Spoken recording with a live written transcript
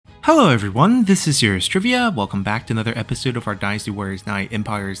Hello everyone, this is Serious Trivia. Welcome back to another episode of our Dynasty Warriors 9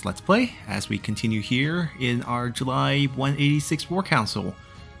 Empires Let's Play as we continue here in our July 186 War Council.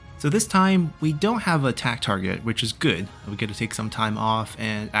 So this time we don't have a attack target, which is good. We get to take some time off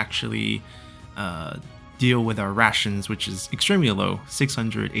and actually deal with our rations, which is extremely low,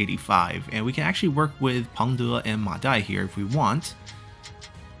 685. And we can actually work with Peng De and Ma Dai here if we want.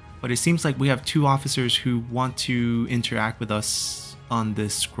 But it seems like we have two officers who want to interact with us on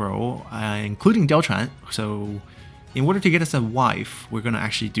this scroll, including Diao. So in order to get us a wife, we're going to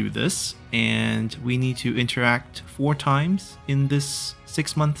actually do this, and we need to interact 4 times in this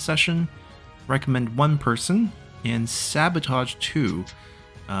 6-month session. Recommend 1 person, and sabotage 2.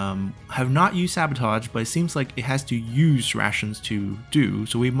 Have not used sabotage, but it seems like it has to use rations to do,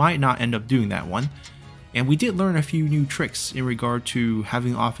 so we might not end up doing that one. And we did learn a few new tricks in regard to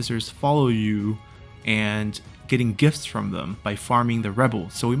having officers follow you and getting gifts from them by farming the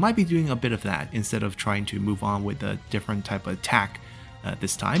rebels. So we might be doing a bit of that instead of trying to move on with a different type of attack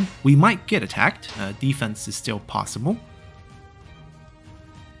this time. We might get attacked. Defense is still possible.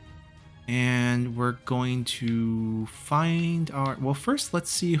 And we're going to find our... Well, first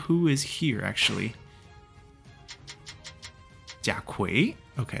let's see who is here actually. Jia Kui.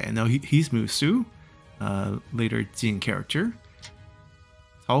 Okay, no, he's Musu. Later Jin character.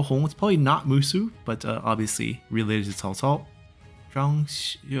 Cao Hong, it's probably not Musu, but obviously related to Cao Cao. Zhang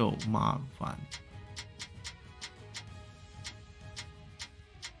Xiu Ma Fan.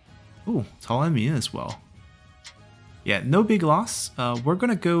 Ooh, Cao Anmin as well. Yeah, no big loss. We're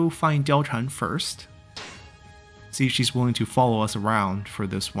gonna go find Diao first. See if she's willing to follow us around for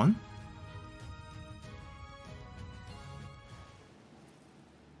this one.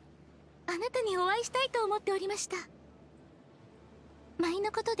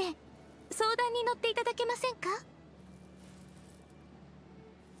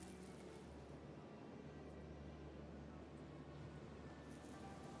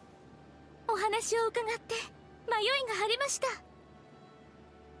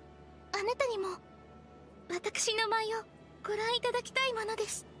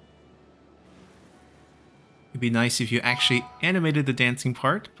 It'd be nice if you actually animated the dancing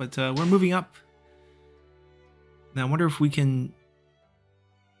part, but we're moving up. Now I wonder if we can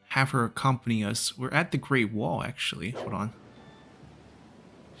have her accompany us. We're at the Great Wall actually. Hold on.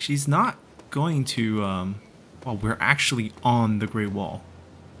 She's not going to... well, we're actually on the Great Wall.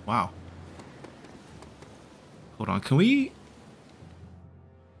 Wow. Hold on, can we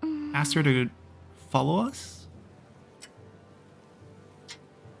ask her to follow us?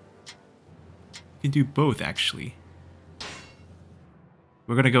 We can do both actually.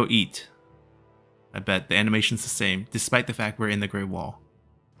 We're gonna go eat. I bet the animation's the same, despite the fact we're in the Great Wall.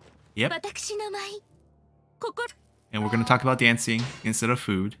 Yep. And we're gonna talk about dancing instead of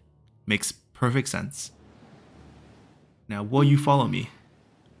food. Makes perfect sense. Now, will you follow me?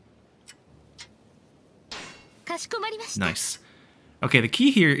 Nice. Okay, the key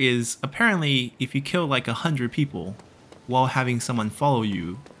here is apparently if you kill like 100 people while having someone follow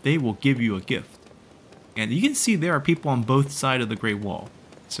you, they will give you a gift. And you can see there are people on both sides of the Great Wall.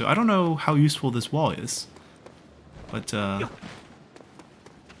 So I don't know how useful this wall is, but we're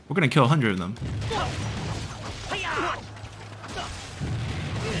gonna kill 100 of them.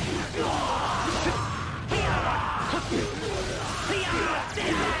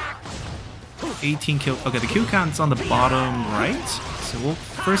 $18 kill. Okay, the kill count's on the bottom right, so we'll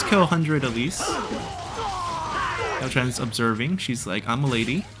first kill 100 at least. Diao observing. She's like, I'm a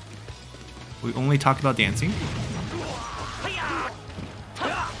lady. We only talk about dancing.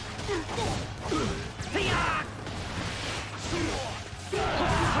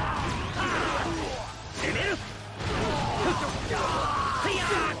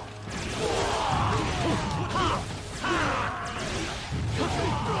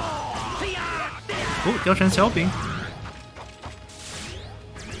 Oh, Diao helping.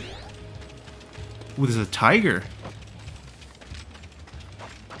 Oh, there's a tiger.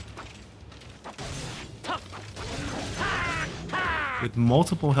 With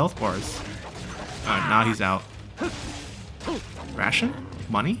multiple health bars. Alright, now he's out. Ration?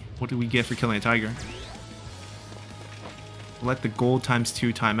 Money? What do we get for killing a tiger? Let the gold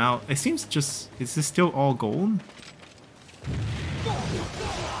 ×2 time out. It seems just... Is this still all gold?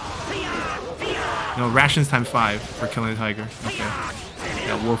 No, rations ×5 for killing a tiger. Okay.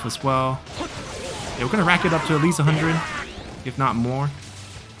 Got wolf as well. Yeah, we're gonna rack it up to at least 100, if not more.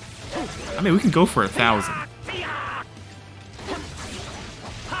 I mean, we can go for 1,000.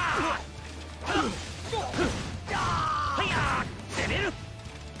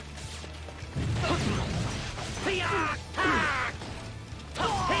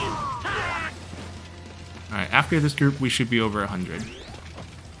 Alright, after this group, we should be over 100.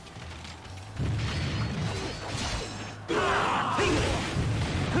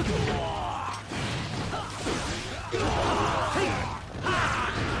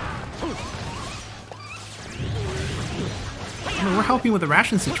 I mean, we're helping with the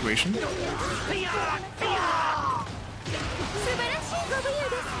ration situation.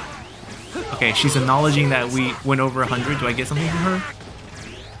 Okay, she's acknowledging that we went over 100. Do I get something from her?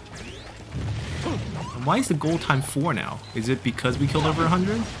 And why is the goal time 4 now? Is it because we killed over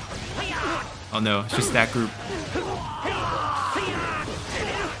 100? Oh no, it's just that group.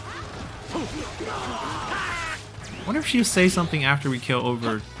 I wonder if she'll say something after we kill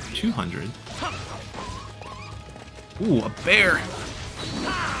over 200. Ooh, a bear!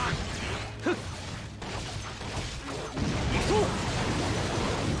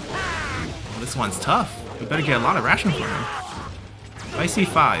 Well, this one's tough. We better get a lot of ration for him. I see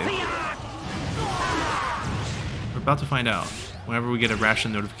 5. We're about to find out whenever we get a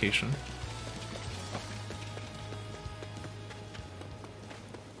ration notification.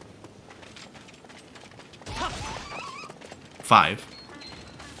 Five.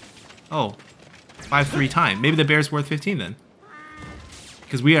 Oh. 5 3 time. Maybe the bear's worth 15 then.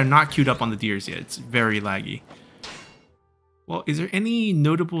 Because we are not queued up on the deers yet. It's very laggy. Well, is there any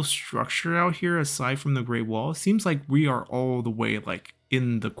notable structure out here aside from the Great Wall? Seems like we are all the way like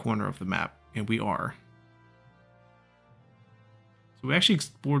in the corner of the map. And we are. So we actually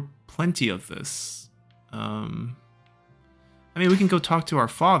explored plenty of this. I mean, we can go talk to our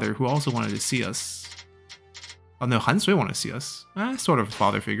father who also wanted to see us. Oh no, Han Sui wanted to see us. Sort of a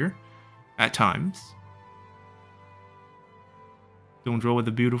father figure. At times. Don't draw with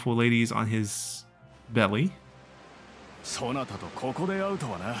the beautiful ladies on his belly. I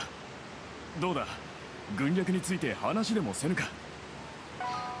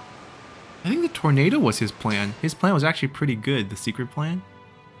think the tornado was his plan. His plan was actually pretty good, the secret plan.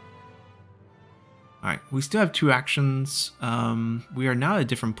 Alright, we still have 2 actions. We are now at a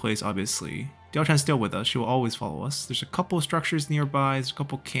different place, obviously. Diao-chan's still with us. She will always follow us. There's a couple of structures nearby. There's a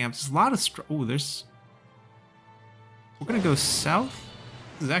couple of camps. There's a lot of oh, there's... We're gonna go south.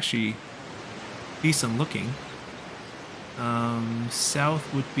 This is actually decent looking.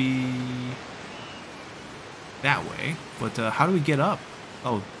 South would be that way. But how do we get up?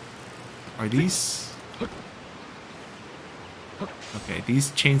 Oh, are these... Okay,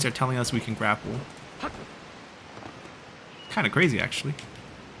 these chains are telling us we can grapple. Kind of crazy, actually.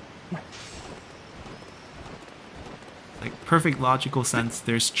 Like, perfect logical sense,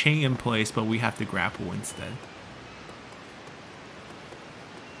 there's chain in place, but we have to grapple instead.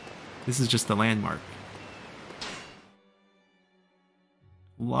 This is just the landmark.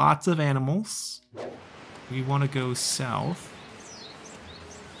 Lots of animals. We want to go south.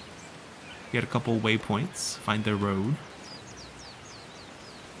 Get a couple waypoints, find the road.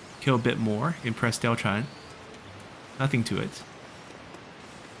 Kill a bit more, impress Diao-chan. Nothing to it.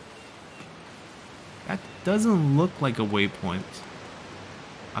 That doesn't look like a waypoint.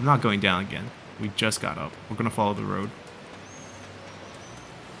 I'm not going down again. We just got up. We're gonna follow the road.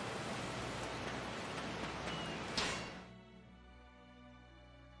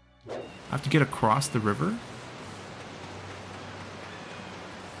 I have to get across the river?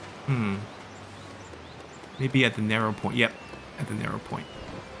 Maybe at the narrow point. Yep, at the narrow point.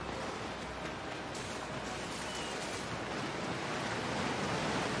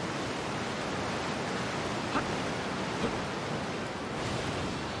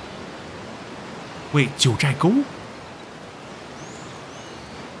 Wait, 九寨沟?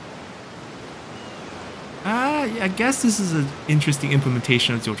 I guess this is an interesting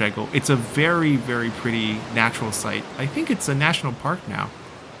implementation of 九寨沟. It's a very, very pretty natural site. I think it's a national park now.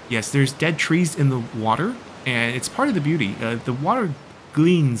 Yes, there's dead trees in the water, and it's part of the beauty. The water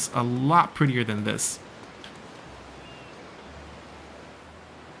gleams a lot prettier than this.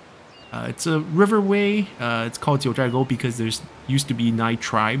 It's a riverway. It's called 九寨沟 because there's used to be 9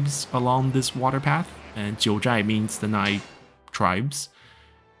 tribes along this water path, and 九寨 means the 9 tribes.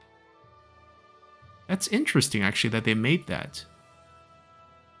 That's interesting, actually, that they made that.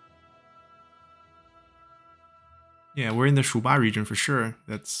 Yeah, we're in the Shuba region for sure.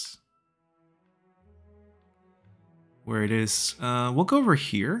 That's where it is. We'll go over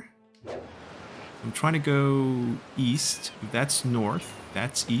here. I'm trying to go east. That's north.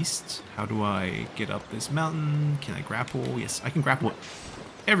 That's east. How do I get up this mountain? Can I grapple? Yes, I can grapple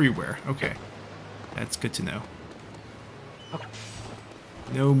everywhere. Okay. That's good to know.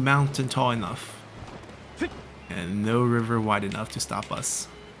 No mountain tall enough. And no river wide enough to stop us.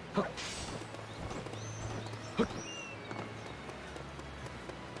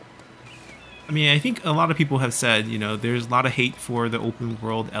 I mean, I think a lot of people have said, you know, there's a lot of hate for the open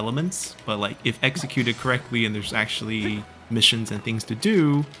world elements, but like if executed correctly and there's actually missions and things to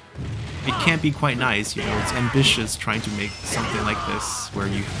do, it can be quite nice. You know, it's ambitious trying to make something like this where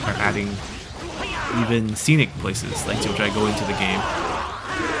you are adding even scenic places like Jiuzhaigo into the game.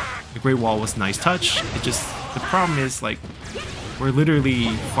 The Great Wall was a nice touch. It just, the problem is like we're literally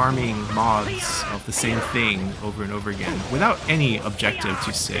farming mods of the same thing over and over again without any objective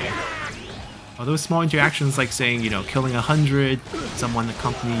to say. Although small interactions like saying, you know, killing 100, someone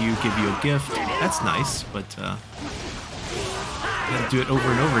accompany you, give you a gift, that's nice, but you have to do it over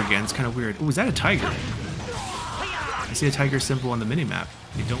and over again. It's kind of weird. Oh, is that a tiger? I see a tiger symbol on the minimap.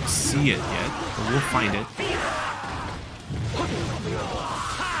 I don't see it yet, but we'll find it.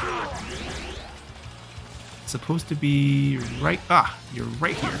 It's supposed to be right... Ah, you're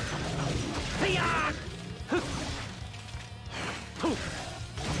right here.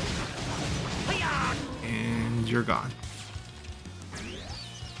 And you're gone.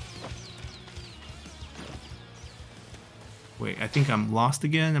 Wait, I think I'm lost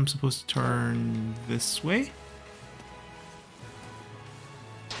again. I'm supposed to turn this way?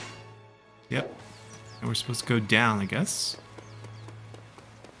 Yep. And we're supposed to go down, I guess.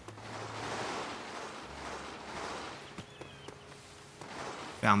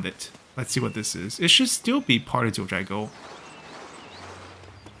 Found it. Let's see what this is. It should still be part of Jiuzhaigo.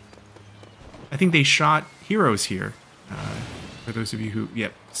 I think they shot heroes here. For those of you who...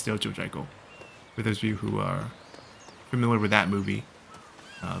 Yep, still Jiuzhaigo. For those of you who are familiar with that movie.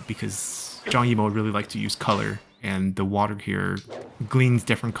 Because Zhang Yimou really liked to use color. And the water here gleams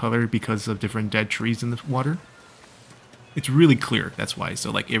different color because of different dead trees in the water. It's really clear, that's why. So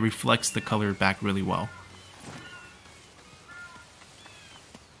like it reflects the color back really well.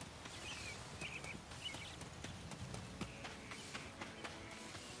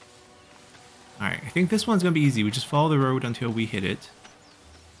 Alright, I think this one's gonna be easy. We just follow the road until we hit it.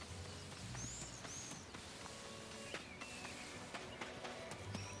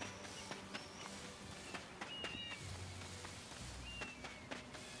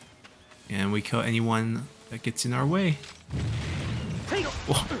 And we kill anyone that gets in our way.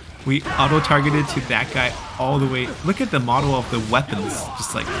 Whoa, we auto-targeted to that guy all the way. Look at the model of the weapons,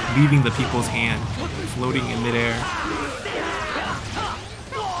 just like leaving the people's hand, floating in midair.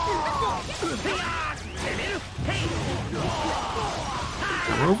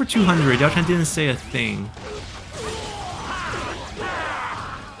 We're over 200. Diao didn't say a thing.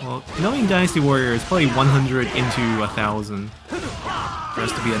 Well, knowing Dynasty Warrior is probably 100 into 1,000 for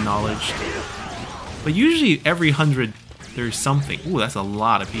us to be acknowledged. But usually every 100 there's something. Ooh, that's a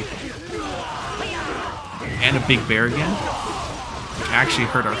lot of people. And a big bear again, which actually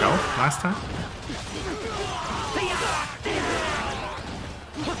hurt our health last time.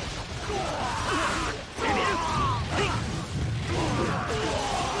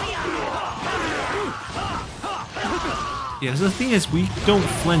 Yeah, so the thing is, we don't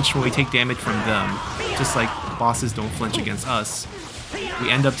flinch when we take damage from them, just like bosses don't flinch against us.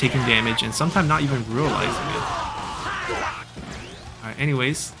 We end up taking damage and sometimes not even realizing it. Alright,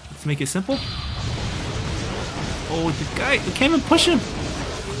 anyways, let's make it simple. Oh, the guy, we can't even push him!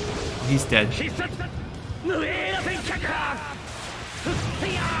 He's dead.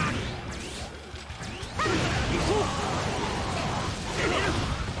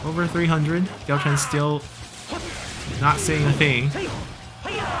 Over 300, Diao still not saying a thing.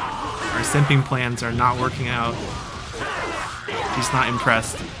 Our simping plans are not working out. He's not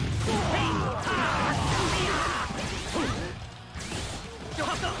impressed.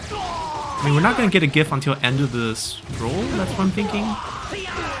 I mean, we're not going to get a gift until end of the scroll, that's what I'm thinking.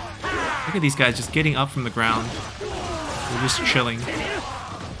 Look at these guys just getting up from the ground. They're just chilling.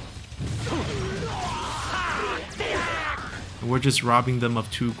 And we're just robbing them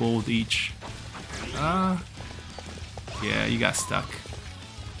of 2 gold each. Yeah, you got stuck.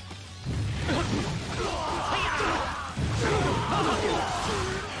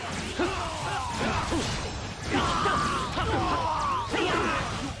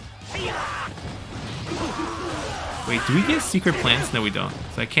 Wait, do we get secret plants? No, we don't.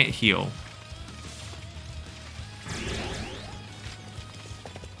 So I can't heal.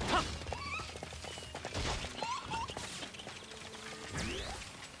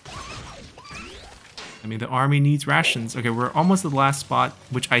 I mean, the army needs rations. Okay, we're almost at the last spot,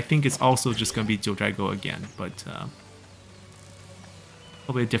 which I think is also just going to be Jiuzhaigo again, but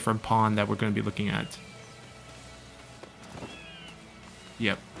probably a different pawn that we're going to be looking at.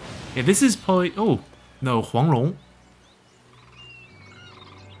 Yep. Yeah, this is probably... Oh, no, Huanglong.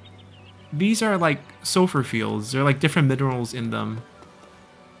 These are like sulfur fields. They're like different minerals in them.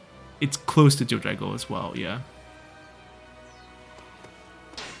 it's close to Jiuzhaigou as well, yeah.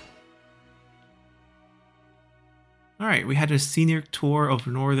 Alright, we had a scenic tour of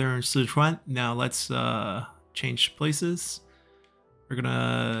northern Sichuan. Now let's change places. We're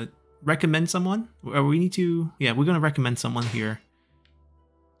gonna recommend someone. Or we need to... Yeah, we're gonna recommend someone here.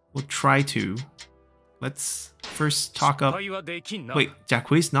 We'll try to. Let's first talk up... Wait,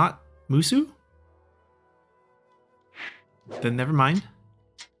 Jiakui's not Musu? Then never mind.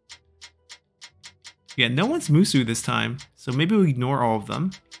 Yeah, no one's Musu this time, so maybe we ignore all of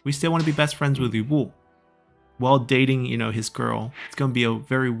them. We still want to be best friends with Lu Bu while dating, you know, his girl. It's gonna be a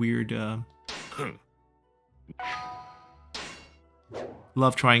very weird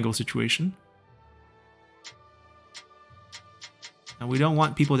love triangle situation. And we don't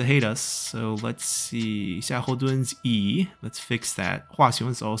want people to hate us, so let's see. Xiahou Dun's E. Let's fix that. Hua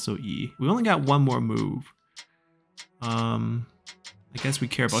Xiong's also E. We only got one more move. I guess we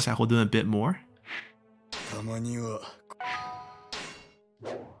care about Xiahou Dun a bit more.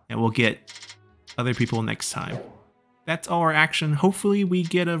 And we'll get other people next time. That's all our action. Hopefully we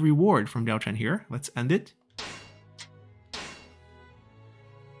get a reward from Diao Chen here. Let's end it.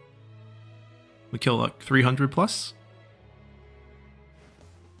 We kill like 300 plus.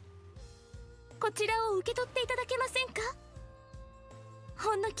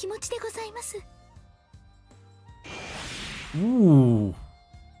 Ooh.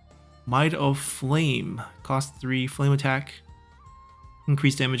 Might of Flame. Cost 3 flame attack.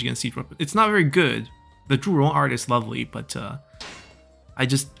 Increased damage against siege weapon. It's not very good. The Zhurong art is lovely, but I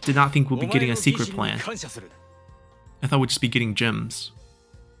just did not think we'll be getting a secret plan. I thought we'd just be getting gems.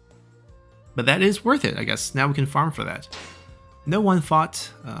 But that is worth it, I guess. Now we can farm for that. No one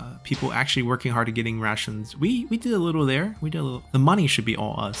fought. People actually working hard at getting rations. We did a little there. We did a little. The money should be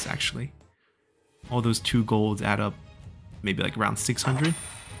all us, actually. All those 2 golds add up maybe like around 600.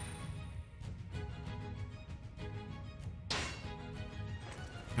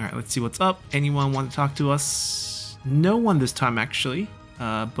 Alright, let's see what's up. Anyone want to talk to us? No one this time, actually.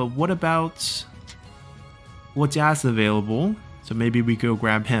 But what about... Guojia's available, so maybe we go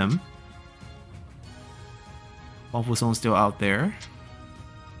grab him. Wang Fusong's still out there.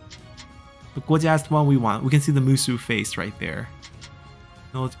 But Guojia's the one we want. We can see the Musu face right there.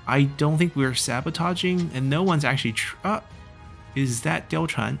 No, I don't think we're sabotaging, and no one's actually... is that Diao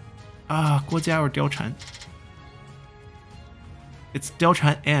Chen? Guojia or Diao Chen? It's Diao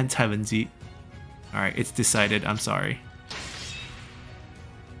Chen and Cai Wenji. Alright, it's decided. I'm sorry.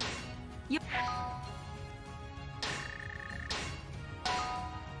 Yep.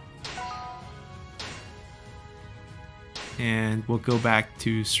 And we'll go back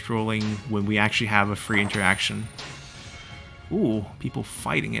to strolling when we actually have a free interaction. Ooh, people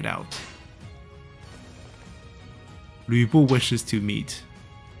fighting it out. Lu Bu wishes to meet.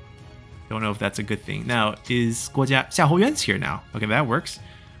 Don't know if that's a good thing. Now, is Guojia... Xiahou Yuan's here now. Okay, that works.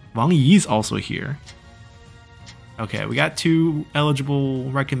 Wang Yi's also here. Okay, we got 2 eligible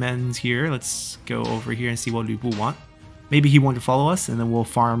recommends here. Let's go over here and see what Lu Bu want. Maybe he wanted to follow us, and then we'll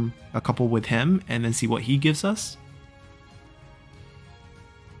farm a couple with him, and then see what he gives us.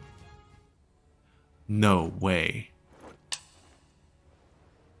 No way.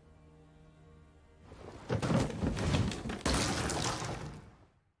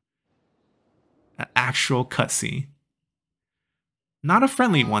 An actual cutscene. Not a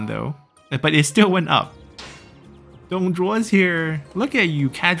friendly one though, but it still went up. Dong Zhuo's here. Look at you,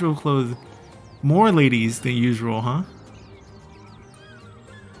 casual clothes. More ladies than usual, huh?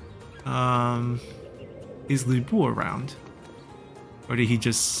 Is Lu Bu around? Or did he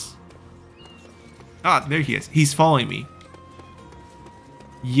just... Ah, there he is. He's following me.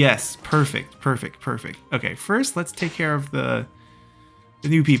 Yes, perfect, perfect, perfect. Okay, first let's take care of the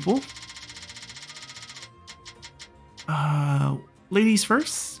new people. Ladies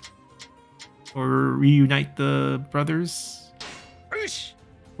first? Or reunite the brothers?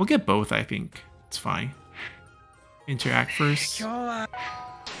 We'll get both, I think. It's fine. Interact first.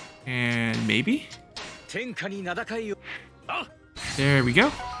 And maybe? There we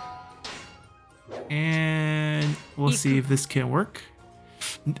go. And we'll see if this can work.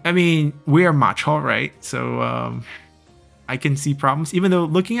 I mean, we are Ma Chao, right? So I can see problems. Even though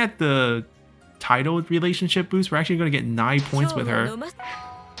looking at the title relationship boost, we're actually going to get 9 points with her.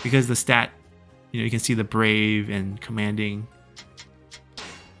 Because the stat, you know, you can see the brave and commanding.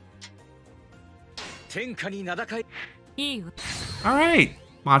 Alright,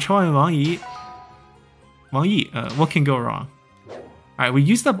 Ma Chao and Wang Yi. Wang Yi, what can go wrong? Alright, we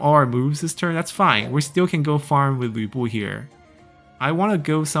used up all our moves this turn. That's fine. We still can go farm with Lu Bu here. I want to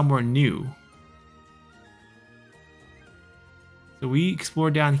go somewhere new. So we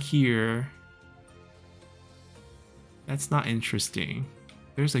explore down here. That's not interesting.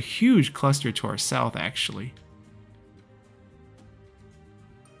 There's a huge cluster to our south, actually.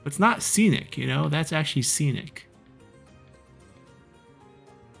 But it's not scenic, you know? That's actually scenic.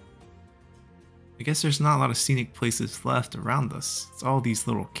 I guess there's not a lot of scenic places left around us. It's all these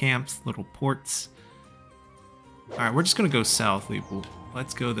little camps, little ports. Alright, we're just gonna go south, people.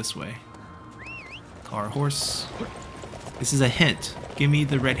 Let's go this way. Call our horse. This is a hint. Give me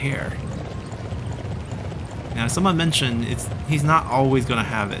the red hair. Now, someone mentioned he's not always gonna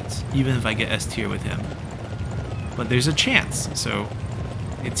have it, even if I get S tier with him. But there's a chance, so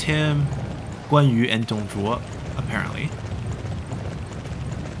it's him, Guan Yu, and Dong Zhuo, apparently.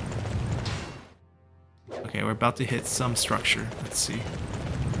 Okay, we're about to hit some structure. Let's see.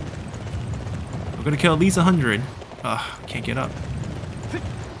 We're gonna kill at least 100. Ugh, can't get up.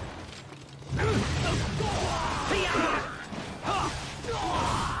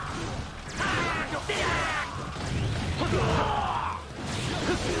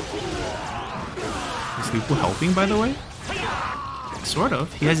 Is Lupo helping, by the way? Sort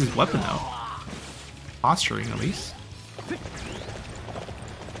of. He has his weapon out. Posturing, at least.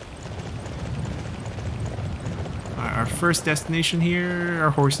 Alright, our first destination here. Our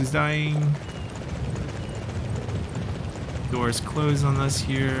horse is dying. Doors closed on us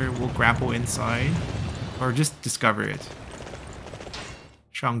here. We'll grapple inside. Or just discover it.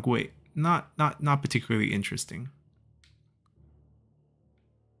 Shanggui. Not particularly interesting.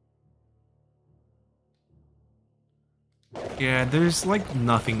 Yeah, there's like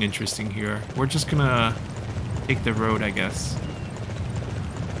nothing interesting here. We're just gonna take the road, I guess.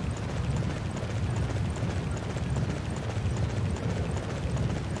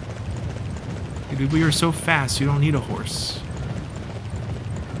 Dude, we are so fast, you don't need a horse.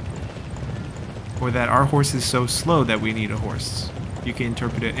 Or that our horse is so slow that we need a horse. You can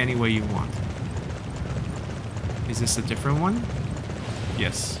interpret it any way you want. Is this a different one?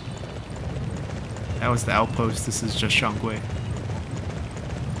 Yes. That was the outpost, this is just Shanggui.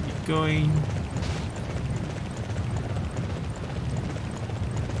 Keep going.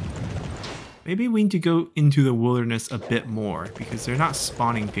 Maybe we need to go into the wilderness a bit more, because they're not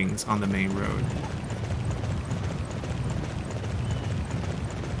spawning things on the main road.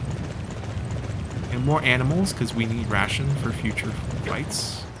 And more animals, because we need ration for future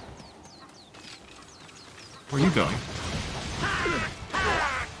fights. Where are you going?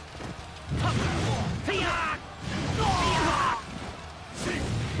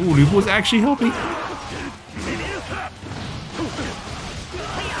 Ooh, Lupo was actually helping.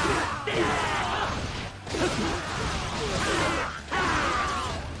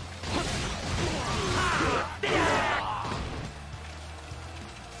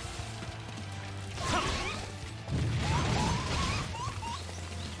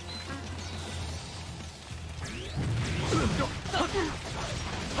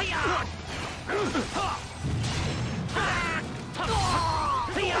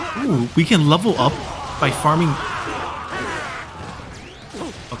 Ooh, we can level up by farming.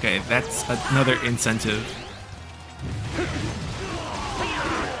 Okay, that's another incentive.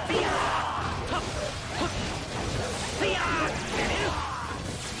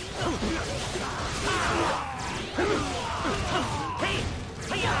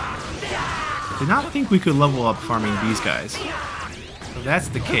 Did not think we could level up farming these guys. So that's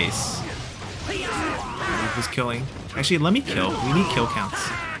the case. He's killing. Actually, let me kill. We need kill counts.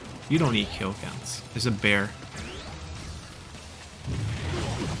 You don't need kill counts. There's a bear.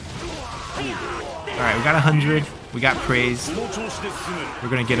 Alright, we got 100. We got praise. We're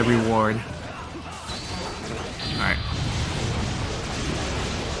gonna get a reward. Alright.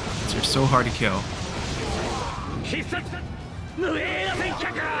 These are so hard to kill.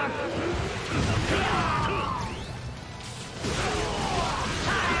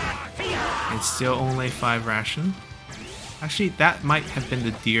 It's still only 5 ration. Actually, that might have been the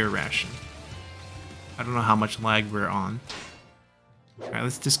deer ration. I don't know how much lag we're on. Alright,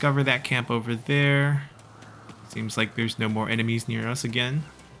 let's discover that camp over there. Seems like there's no more enemies near us again.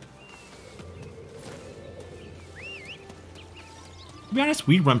 To be honest,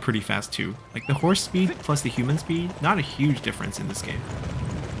 we run pretty fast too. Like the horse speed plus the human speed, not a huge difference in this game.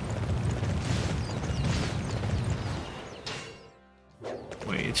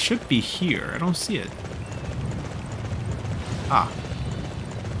 Wait, it should be here. I don't see it. Ah.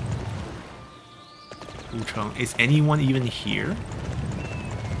 Wucheng. Is anyone even here?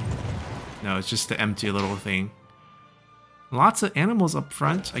 No, it's just the empty little thing. Lots of animals up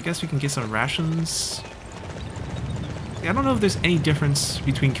front. I guess we can get some rations. I don't know if there's any difference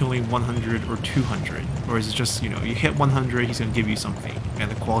between killing 100 or 200, or is it just, you know, you hit 100, he's going to give you something,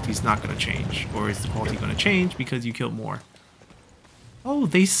 and the quality's not going to change, or is the quality going to change because you killed more? Oh,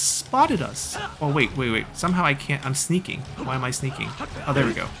 they spotted us. Oh, wait. Somehow I can't, I'm sneaking. Why am I sneaking? Oh, there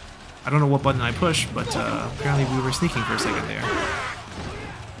we go. I don't know what button I pushed, but apparently we were sneaking for a second there.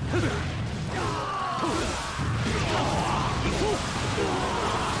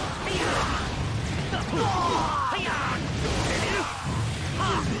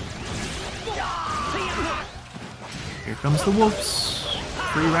 Here comes the wolves.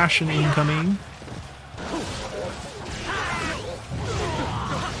 Free rationing incoming.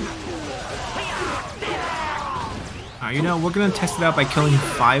 You know, we're gonna test it out by killing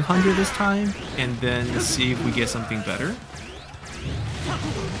 500 this time, and then see if we get something better.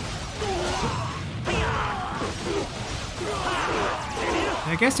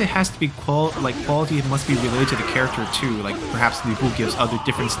 And I guess it has to be quality. It must be related to the character too. Like perhaps Li Bu gives other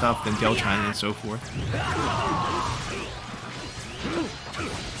different stuff than Diao and so forth.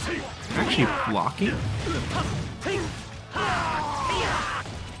 Actually blocking.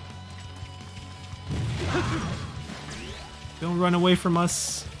 Don't run away from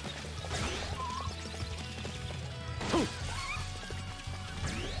us.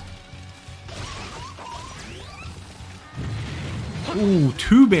 Ooh,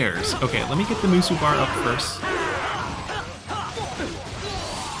 2 bears. Okay, let me get the Musu bar up first.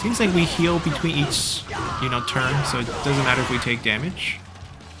 Seems like we heal between each, you know, turn, so it doesn't matter if we take damage.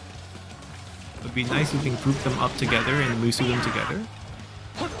 It would be nice if we can group them up together and Musu them together.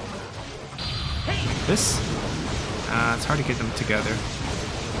 Like this. It's hard to get them together.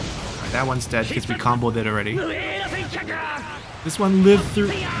 Alright, that one's dead because we comboed it already. This one lived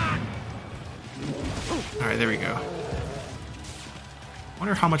through. Alright, there we go.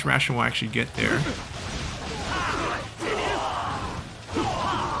 Wonder how much ration we'll actually get there.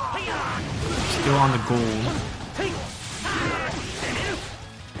 Still on the gold.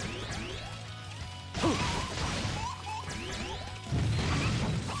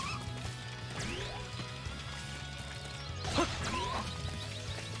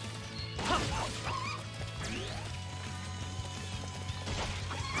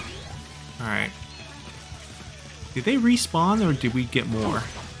 Alright. Did they respawn or did we get more?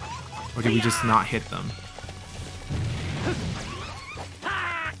 Or did we just not hit them?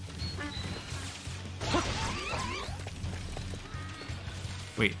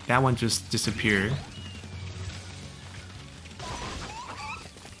 Wait, that one just disappeared.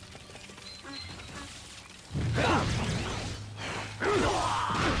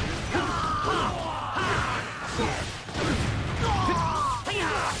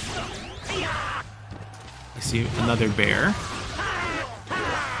 See another bear.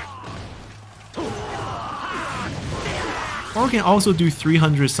 Or we can also do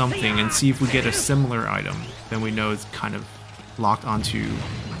 300 something and see if we get a similar item. Then we know it's kind of locked onto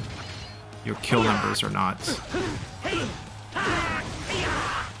your kill numbers or not.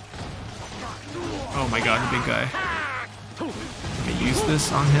 Oh my god, the big guy. Okay, use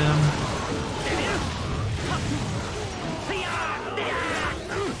this on him.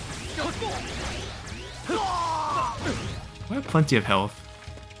 We have plenty of health.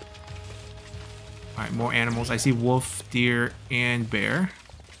 Alright, more animals. I see wolf, deer, and bear.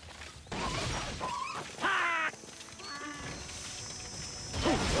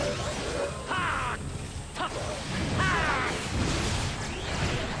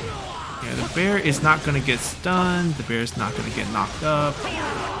 Yeah, the bear is not going to get stunned. The bear is not going to get knocked up.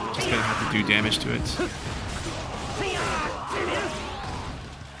 Just going to have to do damage to it.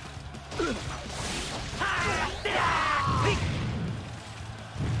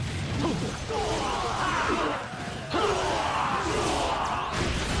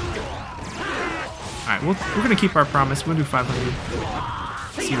 Alright, we're gonna keep our promise. We're gonna do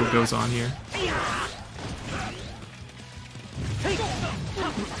 500. See what goes on here.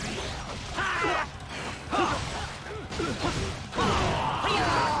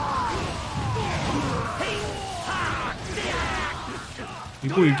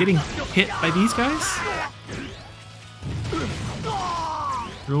 People, you're getting hit by these guys?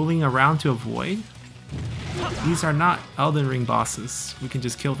 Rolling around to avoid? These are not Elden Ring bosses. We can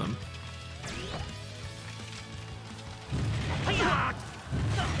just kill them.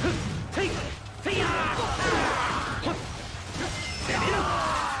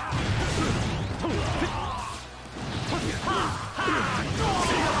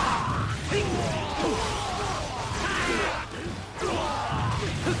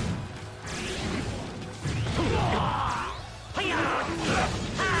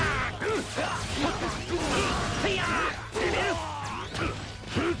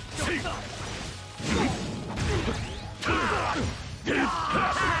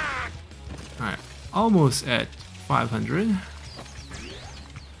 almost at 500.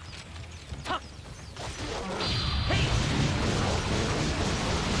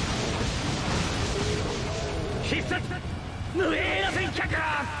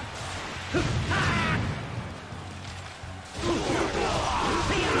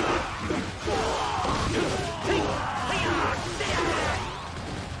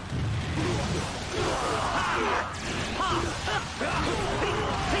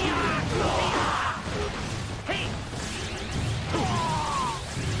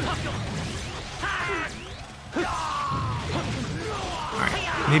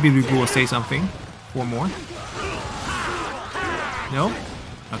 Maybe Lugu will say something. 4 more. No?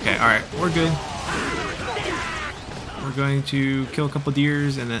 Okay, alright, we're good. We're going to kill a couple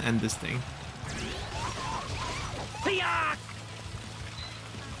deers and then end this thing.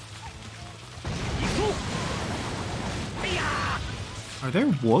 Are there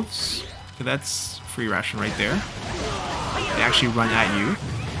wolves? Okay, that's free ration right there. They actually run at you.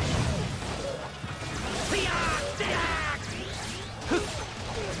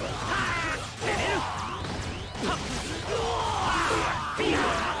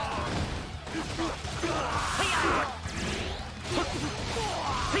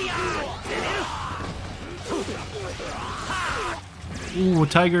 Ooh, a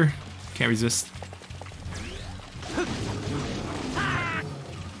tiger. Can't resist.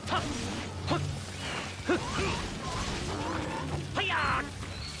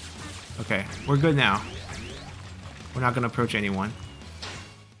 Okay, we're good now. We're not gonna approach anyone.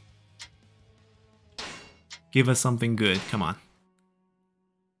 Give us something good, come on.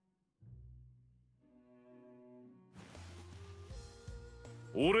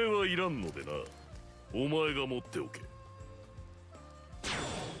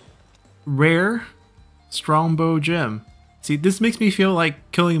 Rare strongbow gem. See, this makes me feel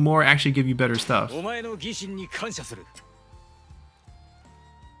like killing more actually give you better stuff.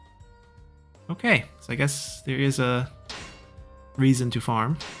 Okay, so I guess there is a reason to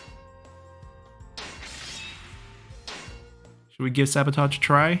farm. Should we give sabotage a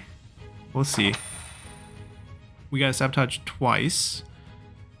try? We'll see. We got sabotage twice.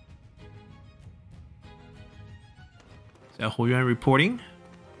 So Huiyuan reporting.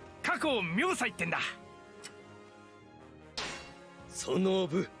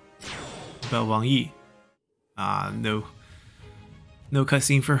 About Wang Yi. No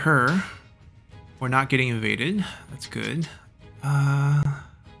cutscene for her. We're not getting invaded. That's good. Let's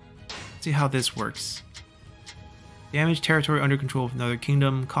see how this works. Damage territory under control of another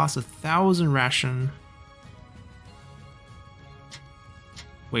kingdom. Costs 1,000 ration.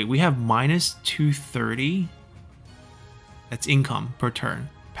 Wait, we have minus 230? That's income per turn.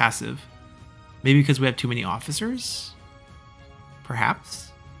 Passive. Maybe because we have too many officers?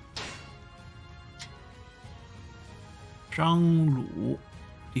 Perhaps? Zhang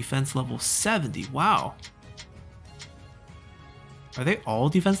defense level 70. Wow. Are they all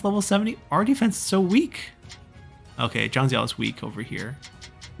defense level 70? Our defense is so weak. Okay, Zhang Jiao is weak over here.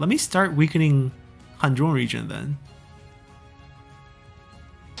 Let me start weakening Hanzhong region then.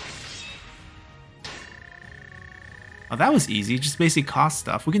 Oh, that was easy. Just basic cost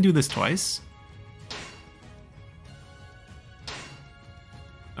stuff. We can do this twice.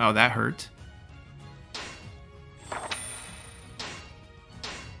 Oh, that hurt.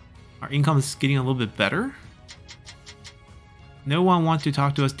 Our income is getting a little bit better. No one wants to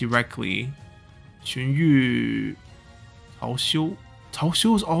talk to us directly. Xunyu... Cao Xiu... Cao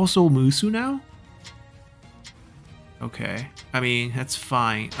Xiu is also Musu now? Okay. I mean, that's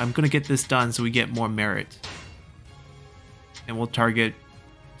fine. I'm gonna get this done so we get more merit. And we'll target...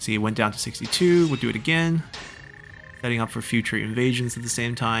 See, it went down to 62. We'll do it again. Setting up for future invasions at the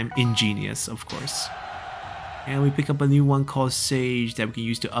same time. Ingenious, of course. And we pick up a new one called Sage that we can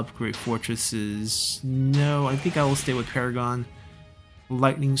use to upgrade fortresses. No, I think I will stay with Paragon.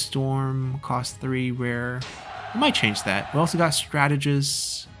 Lightning Storm, cost 3, rare. I might change that. We also got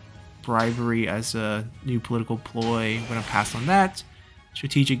Strategist, Bribery as a new political ploy. We're gonna pass on that.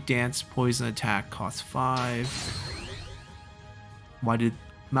 Strategic Dance, Poison Attack, cost 5. Why did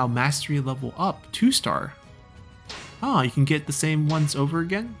Mao Mastery level up? 2-star. Oh, you can get the same ones over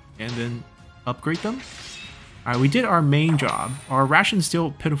again and then upgrade them. Alright, we did our main job. Our ration's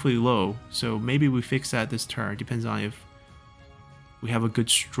still pitifully low, so maybe we fix that this turn. Depends on if we have a good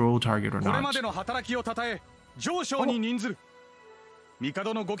stroll target or not. Ma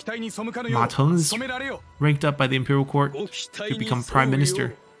Teng is ranked up by the Imperial Court to become Prime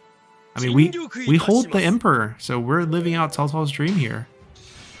Minister. I mean, we hold the Emperor, so we're living out Cao Cao's dream here.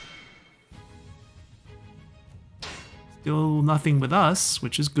 Still nothing with us,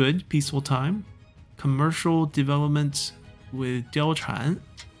 which is good. Peaceful time. commercial development with Diao.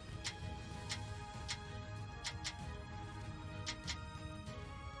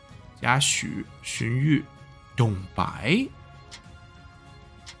 Jiaxu, Xunyu, Dongbai.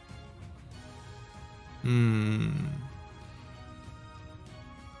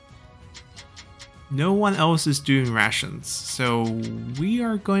 No one else is doing rations, so we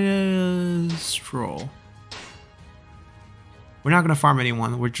are going to stroll. We're not going to farm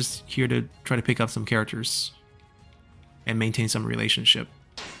anyone, we're just here to try to pick up some characters and maintain some relationship.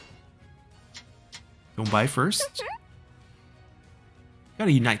 Dongbai first.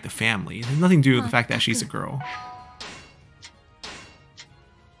 Gotta unite the family. It has nothing to do with the fact that she's a girl.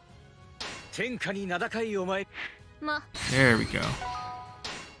 There we go.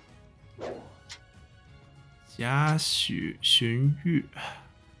 Jiaxu, Xunyu.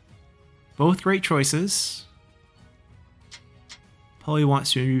 Both great choices. Probably want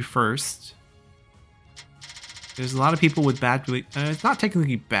Xunyu first. There's a lot of people with bad... it's not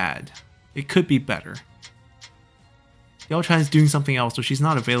technically bad. It could be better. Diao is doing something else, so she's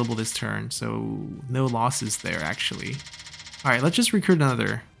not available this turn, so no losses there, actually. Alright, let's just recruit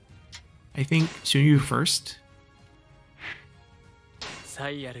another. I think Xunyu first.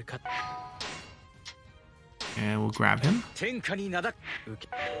 And we'll grab him.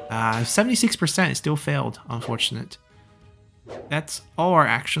 76% still failed, unfortunate. That's all our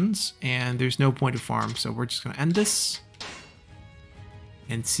actions, and there's no point to farm, so we're just going to end this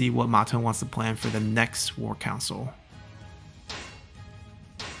and see what Maton wants to plan for the next War Council.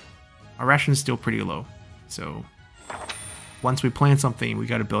 Our ration is still pretty low, so once we plan something, we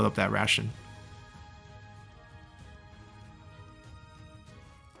got to build up that ration.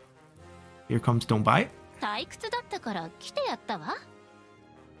 Here comes Dongbai.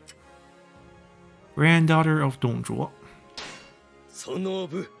 Granddaughter of Dongzhuo.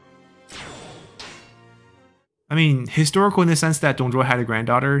 I mean, historical in the sense that Dongzhuo had a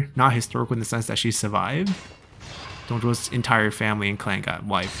granddaughter, not historical in the sense that she survived. Dongzhuo's entire family and clan got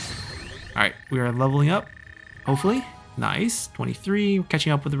wiped. Alright, we are leveling up, hopefully. Nice, 23, we're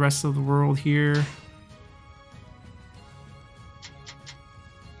catching up with the rest of the world here.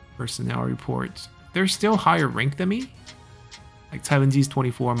 Personnel reports. They're still higher ranked than me. Like Taiwanese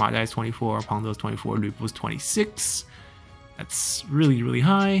 24, Ma Dai's 24, Pengdo's 24, Lupu's 26. That's really, really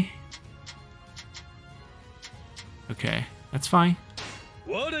high. Okay, that's fine.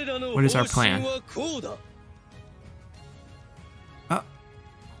 What is our plan?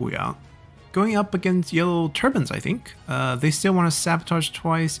 Yeah. Going up against Yellow Turbans, I think. They still want to sabotage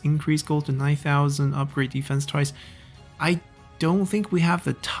twice, increase gold to 9,000, upgrade defense twice. I don't think we have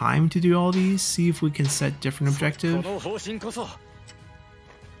the time to do all these. See if we can set different objectives.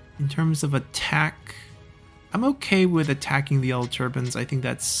 In terms of attack, I'm okay with attacking the Yellow Turbans. I think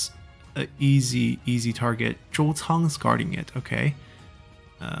that's an easy target. Zhou Cang's guarding it, okay.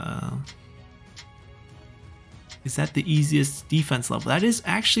 Is that the easiest defense level? That is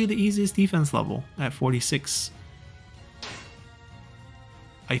actually the easiest defense level at 46.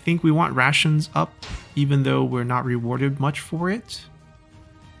 I think we want rations up, even though we're not rewarded much for it.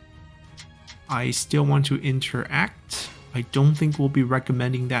 I still want to interact. I don't think we'll be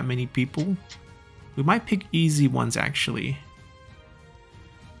recommending that many people. We might pick easy ones, actually.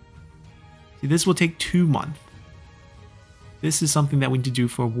 See, this will take 2 months. This is something that we need to do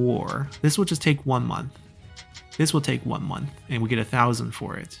for war. This will just take 1 month. This will take 1 month, and we get 1,000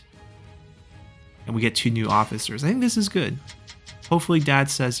 for it. And we get 2 new officers. I think this is good. Hopefully Dad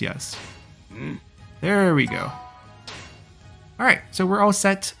says yes. There we go. Alright, so we're all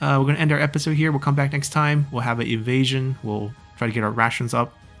set. We're going to end our episode here. We'll come back next time. We'll have an invasion. We'll try to get our rations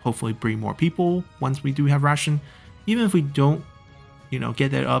up. Hopefully bring more people once we do have ration. Even if we don't,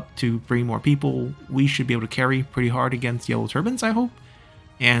 get that up to bring more people, we should be able to carry pretty hard against Yellow Turbans, I hope.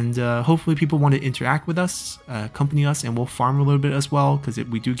 And hopefully people want to interact with us, accompany us, and we'll farm a little bit as well, because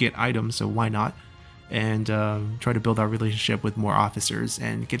we do get items, so why not? And try to build our relationship with more officers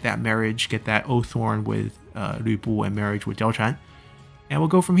and get that marriage, get that Oathhorn with Lu Bu and marriage with Diao. And we'll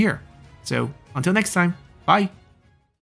go from here. So until next time, bye!